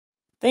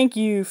Thank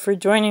you for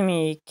joining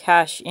me,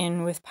 Cash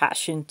In with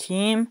Passion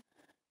team.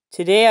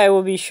 Today I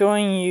will be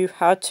showing you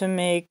how to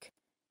make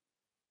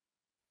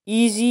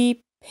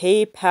easy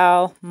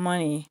PayPal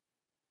money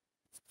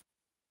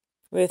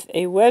with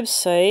a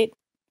website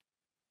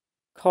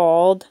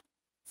called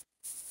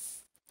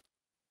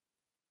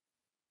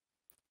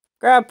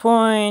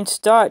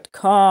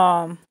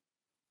grabpoints.com.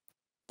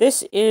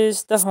 This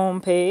is the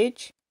home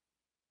page.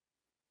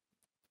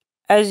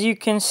 As you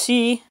can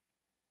see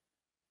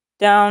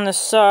down the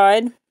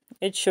side,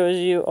 it shows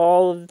you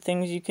all of the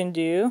things you can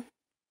do.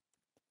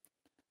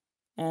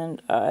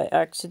 And I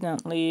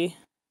accidentally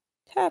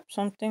tapped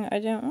something I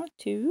didn't want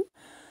to.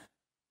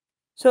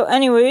 So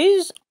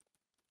anyways,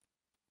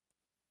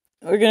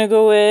 we're going to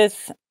go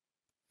with,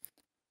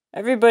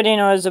 everybody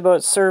knows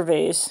about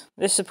surveys.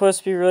 This is supposed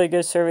to be a really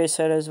good survey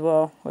site as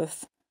well,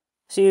 with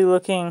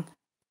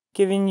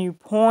giving you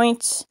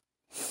points.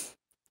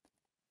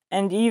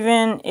 And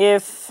even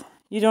if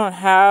you don't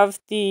have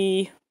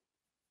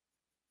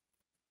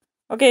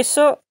okay,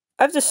 so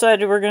I've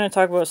decided we're going to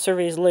talk about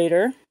surveys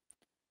later.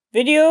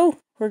 Video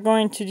we're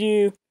going to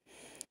do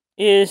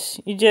is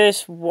you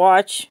just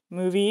watch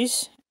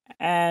movies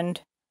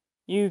and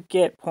you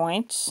get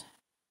points.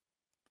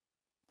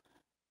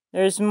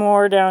 There's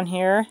more down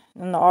here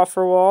in the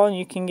offer wall, and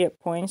you can get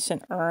points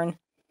and earn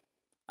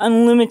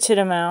unlimited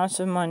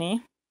amounts of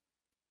money.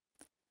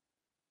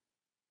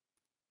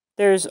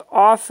 There's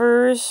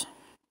offers,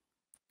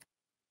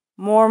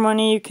 more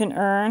money you can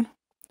earn.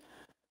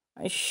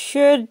 I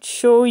should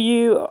show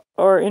you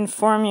or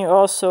inform you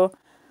also,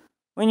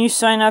 when you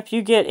sign up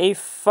you get a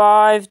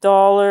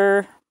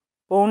 $5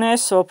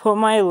 bonus, so I'll put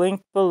my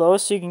link below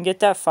so you can get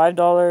that $5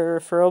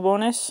 referral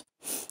bonus.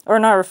 Or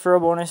not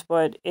referral bonus,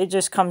 but it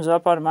just comes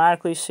up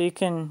automatically, so you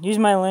can use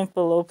my link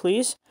below,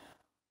 please.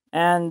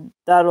 And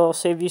that'll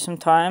save you some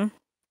time.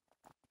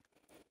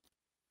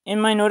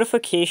 In my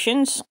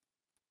notifications,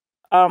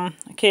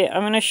 okay,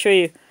 I'm going to show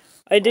you.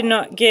 I did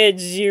not get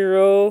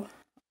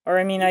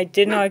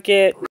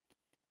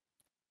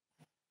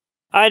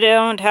I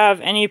don't have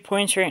any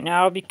points right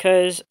now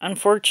because,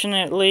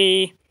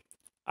 unfortunately,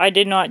 I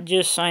did not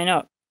just sign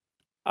up.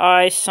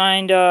 I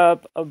signed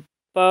up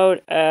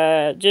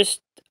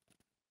just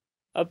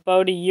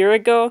about a year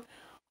ago.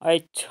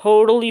 I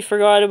totally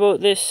forgot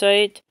about this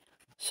site,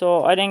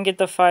 so I didn't get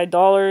the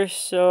 $5.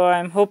 So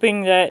I'm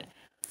hoping that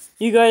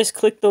you guys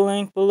click the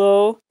link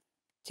below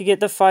to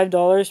get the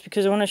 $5,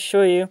 because I want to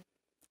show you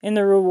in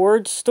the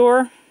rewards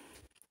store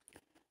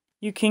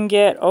you can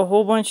get a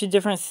whole bunch of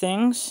different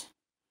things.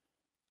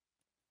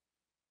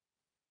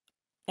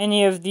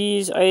 Any of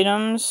these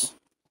items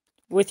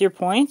with your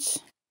points.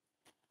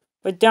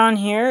 But down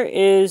here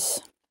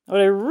is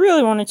what I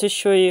really wanted to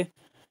show you.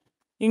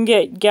 You can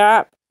get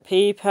Gap,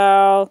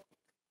 PayPal,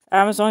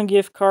 Amazon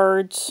gift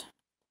cards,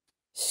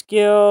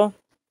 Skill,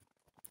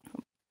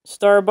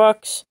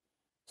 Starbucks.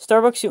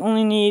 Starbucks, you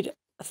only need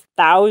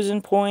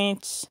 1,000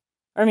 points.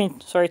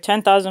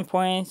 10,000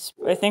 points.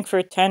 I think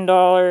for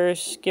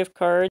 $10 gift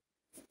card.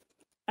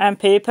 And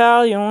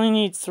PayPal, you only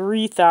need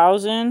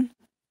 3,000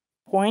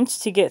 points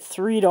to get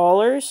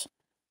 $3.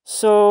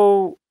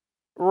 So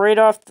right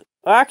off,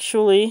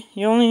 actually,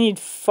 you only need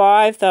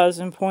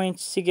 5,000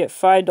 points to get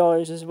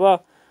 $5 as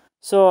well.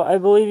 So I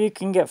believe you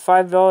can get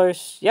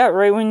 $5. Yeah,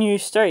 right when you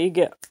start, you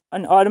get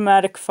an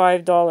automatic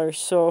 $5.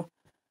 So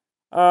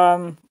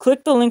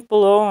click the link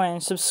below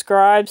and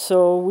subscribe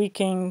so we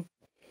can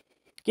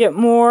get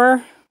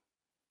more.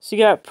 So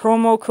you got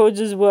promo codes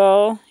as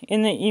well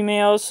in the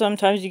emails.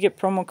 Sometimes you get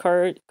promo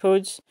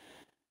codes.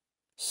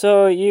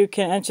 So you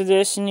can enter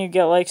this and you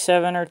get like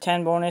 7 or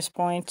 10 bonus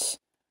points.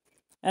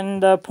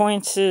 And the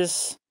points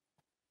is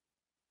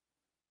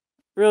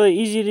really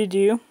easy to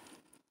do.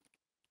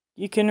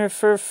 You can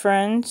refer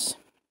friends.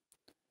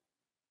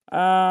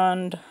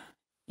 And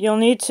you'll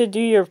need to do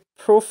your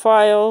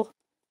profile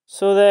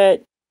so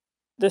that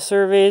the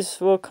surveys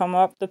will come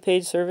up, the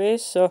paid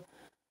surveys. So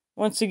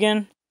once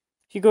again,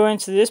 if you go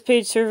into this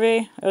paid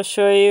survey, I'll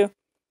show you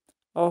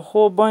a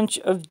whole bunch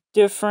of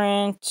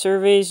different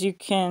surveys you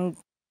can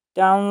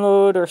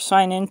download or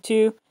sign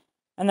into.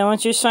 And then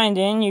once you're signed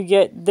in, you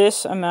get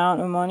this amount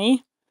of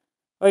money.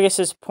 Well, I guess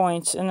it's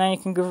points. And then you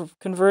can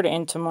convert it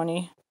into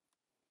money.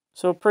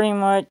 So pretty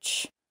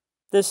much,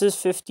 this is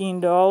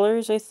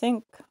 $15, I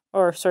think.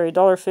 Or, sorry,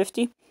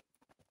 $1.50.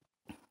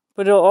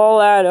 But it'll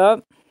all add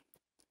up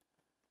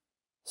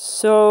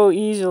so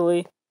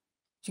easily.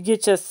 You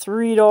get to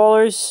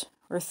 $3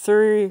 or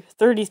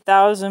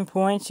 30,000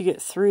 points, you get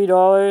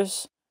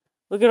 $3.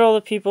 Look at all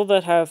the people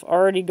that have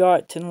already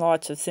gotten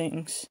lots of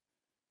things.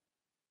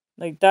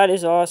 Like, that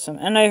is awesome.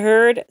 And I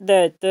heard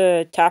that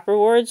the Tap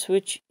Rewards,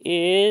 which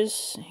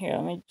is, here,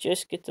 let me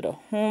just get to the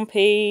home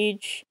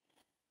page.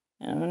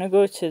 And I'm going to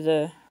go to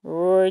the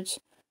rewards.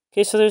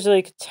 Okay, so there's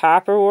like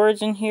Tap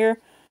Rewards in here.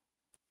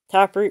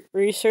 Tap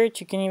Research,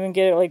 you can even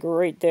get it like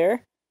right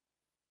there.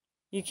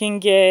 You can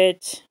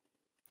get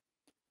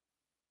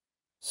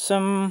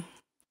some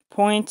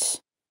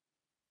points.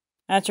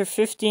 Answer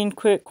 15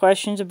 quick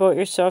questions about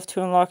yourself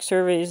to unlock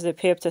surveys that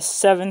pay up to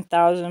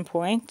 7,000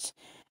 points.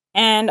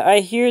 And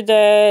I hear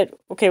that,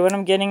 okay, what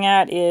I'm getting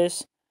at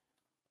is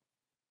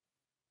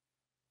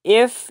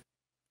if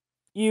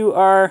you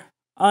are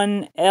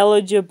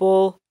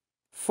uneligible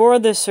for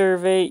the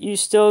survey, you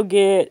still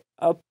get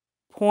a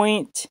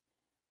point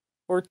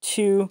or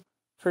two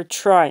for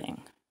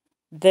trying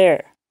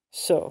there.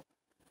 So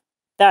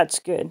that's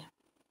good.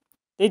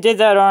 They did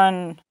that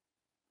on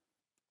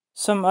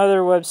some other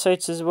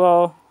websites as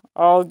well.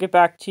 I'll get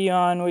back to you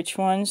on which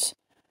ones.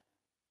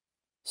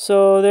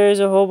 So there's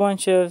a whole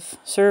bunch of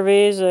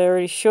surveys I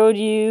already showed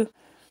you.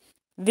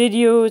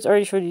 Videos, I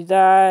already showed you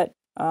that.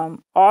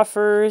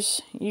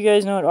 Offers, you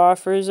guys know what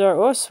offers are.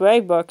 Oh,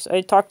 swag bucks.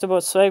 I talked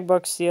about swag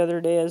bucks the other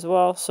day as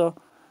well. So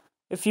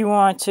if you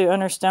want to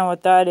understand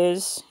what that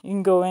is, you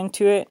can go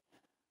into it.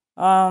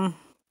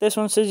 This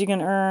one says you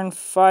can earn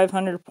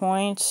 500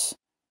 points,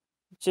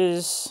 which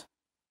is,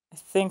 I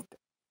think,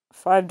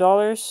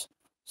 $5.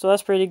 So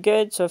that's pretty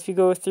good. So if you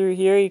go through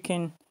here, you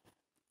can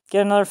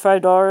get another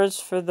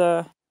 $5 for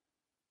the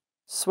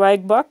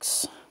swag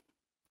bucks.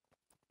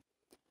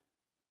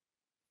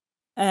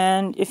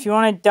 And if you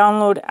want to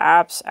download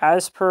apps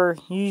as per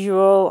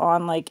usual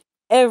on like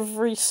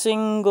every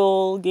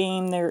single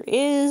game there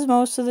is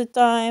most of the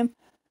time,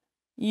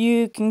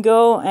 you can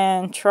go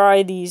and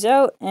try these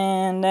out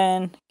and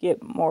then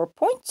get more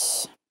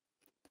points.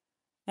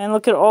 And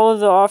look at all of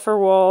the offer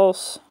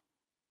walls.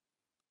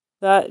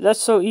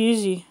 That's so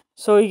easy.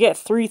 So you get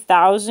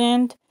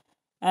 3,000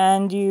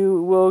 and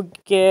you will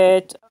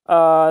get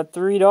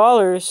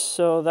 $3.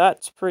 So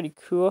that's pretty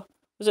cool.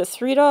 Was it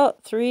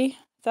 $3,000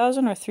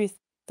 or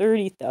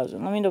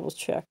 30,000? Let me double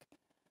check.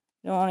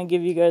 I don't want to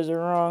give you guys a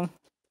wrong.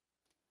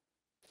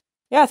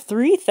 Yeah,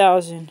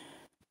 3,000.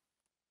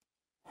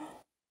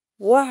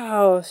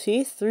 Wow,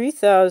 see,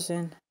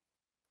 3,000.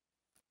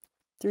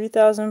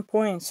 3,000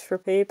 points for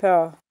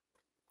PayPal.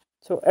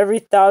 So every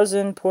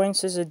 1,000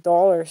 points is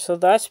 $1. So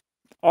that's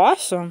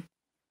awesome.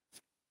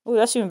 Oh,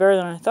 that's even better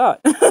than I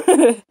thought.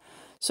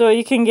 So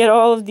you can get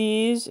all of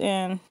these,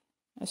 and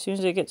as soon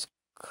as it gets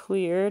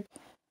cleared,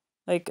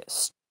 like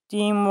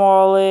Steam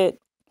Wallet,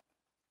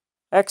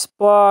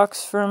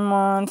 Xbox for a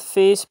month,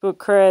 Facebook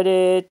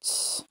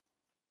credits,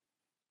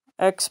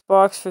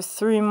 Xbox for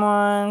 3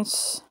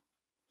 months,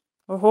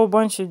 a whole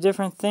bunch of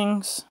different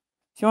things.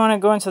 If you want to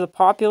go into the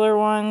popular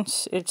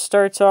ones, it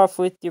starts off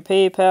with your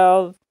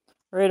PayPal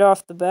right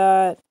off the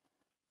bat.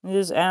 It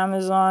is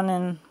Amazon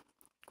and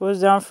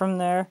goes down from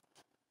there.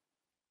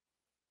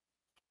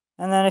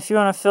 And then if you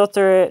want to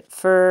filter it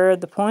for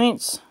the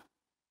points,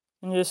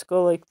 you can just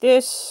go like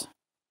this.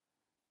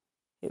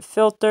 Hit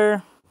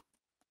filter.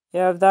 You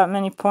have that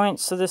many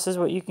points, so this is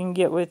what you can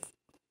get with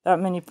that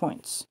many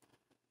points.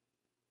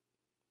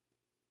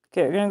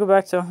 Okay, we're going to go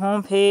back to the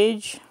home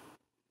page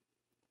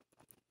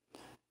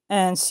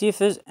and see if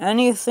there's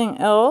anything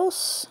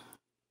else.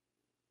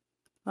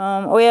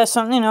 Oh yeah,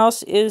 something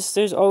else is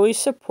there's always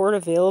support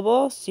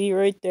available. See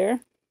right there.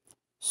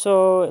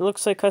 So it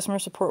looks like customer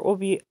support will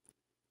be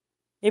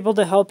able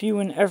to help you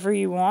whenever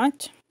you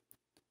want.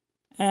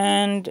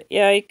 And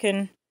yeah, you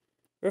can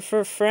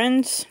refer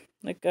friends.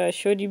 Like I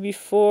showed you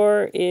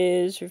before,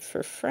 is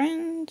refer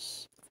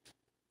friends.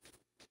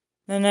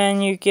 And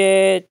then you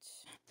get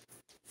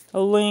a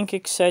link,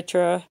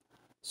 etc.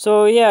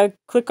 So yeah,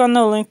 click on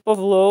the link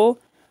below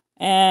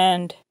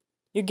and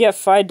you get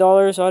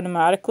 $5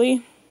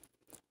 automatically.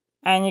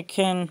 And you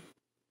can,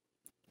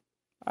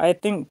 I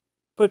think,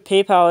 put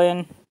PayPal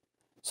in.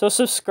 So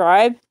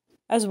subscribe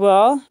as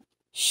well.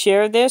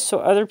 Share this so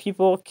other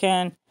people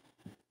can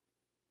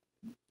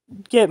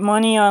get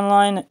money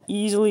online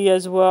easily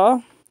as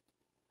well.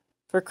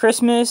 For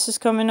Christmas is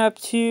coming up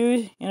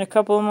too in a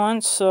couple of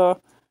months, so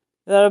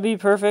that'll be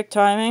perfect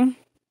timing.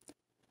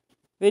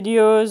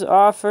 Videos,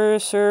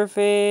 offers,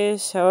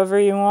 surveys, however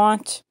you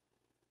want.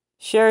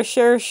 Share,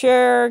 share,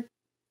 share.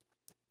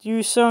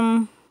 Do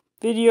some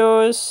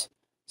videos.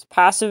 It's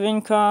passive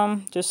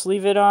income. Just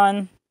leave it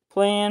on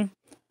playing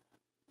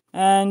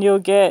and you'll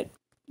get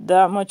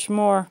that much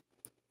more.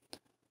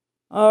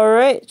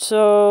 Alright,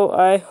 so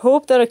I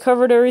hope that I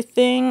covered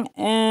everything,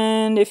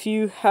 and if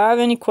you have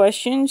any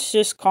questions,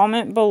 just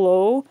comment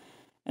below,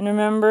 and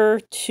remember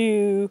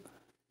to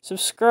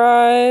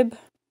subscribe.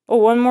 Oh,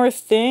 one more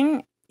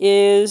thing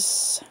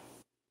is,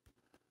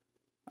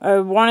 I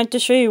wanted to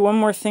show you one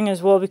more thing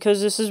as well,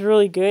 because this is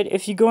really good.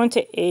 If you go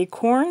into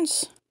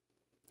Acorns,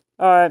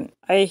 I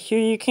hear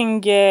you can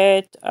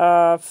get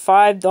a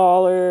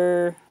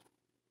 $5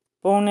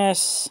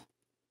 bonus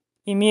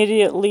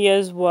immediately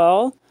as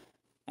well.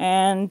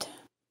 And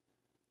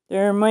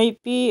there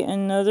might be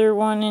another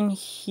one in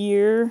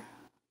here,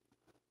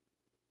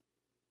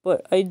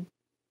 but it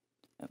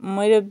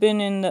might have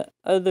been in the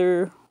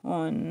other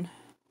one.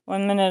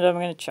 1 minute, I'm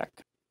going to check.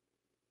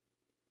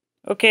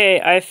 Okay,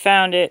 I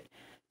found it.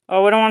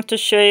 What I want to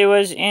show you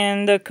was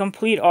in the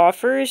complete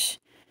offers.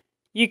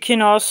 You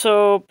can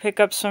also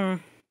pick up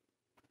some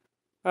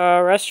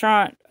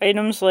restaurant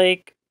items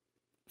like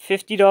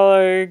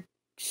 $50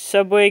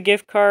 Subway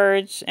gift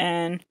cards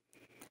and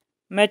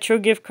Metro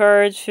gift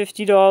cards,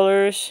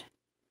 $50.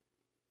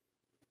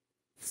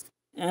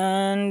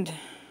 And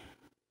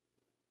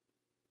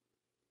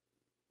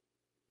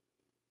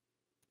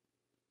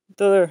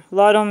the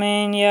Lotto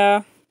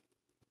Mania.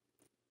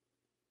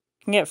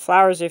 You can get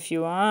flowers if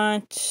you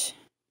want.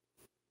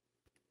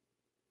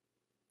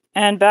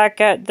 And back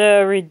at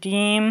the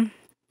redeem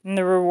in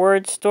the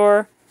reward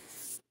store,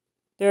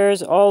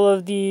 there's all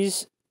of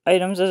these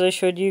items as I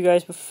showed you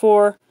guys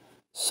before.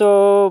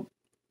 So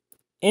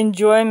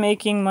enjoy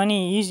making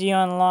money easy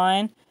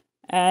online,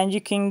 and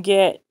you can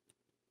get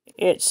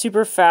it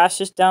super fast.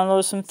 Just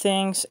download some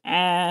things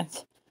and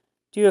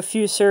do a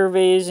few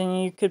surveys,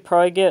 and you could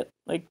probably get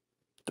like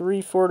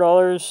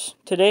 $3-4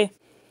 today.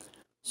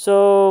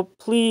 So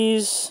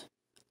please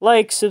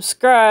like,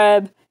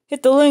 subscribe,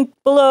 hit the link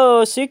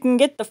below so you can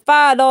get the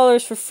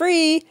 $5 for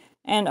free.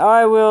 And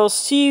I will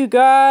see you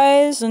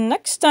guys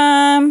next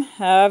time.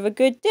 Have a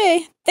good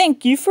day.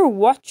 Thank you for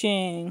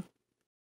watching.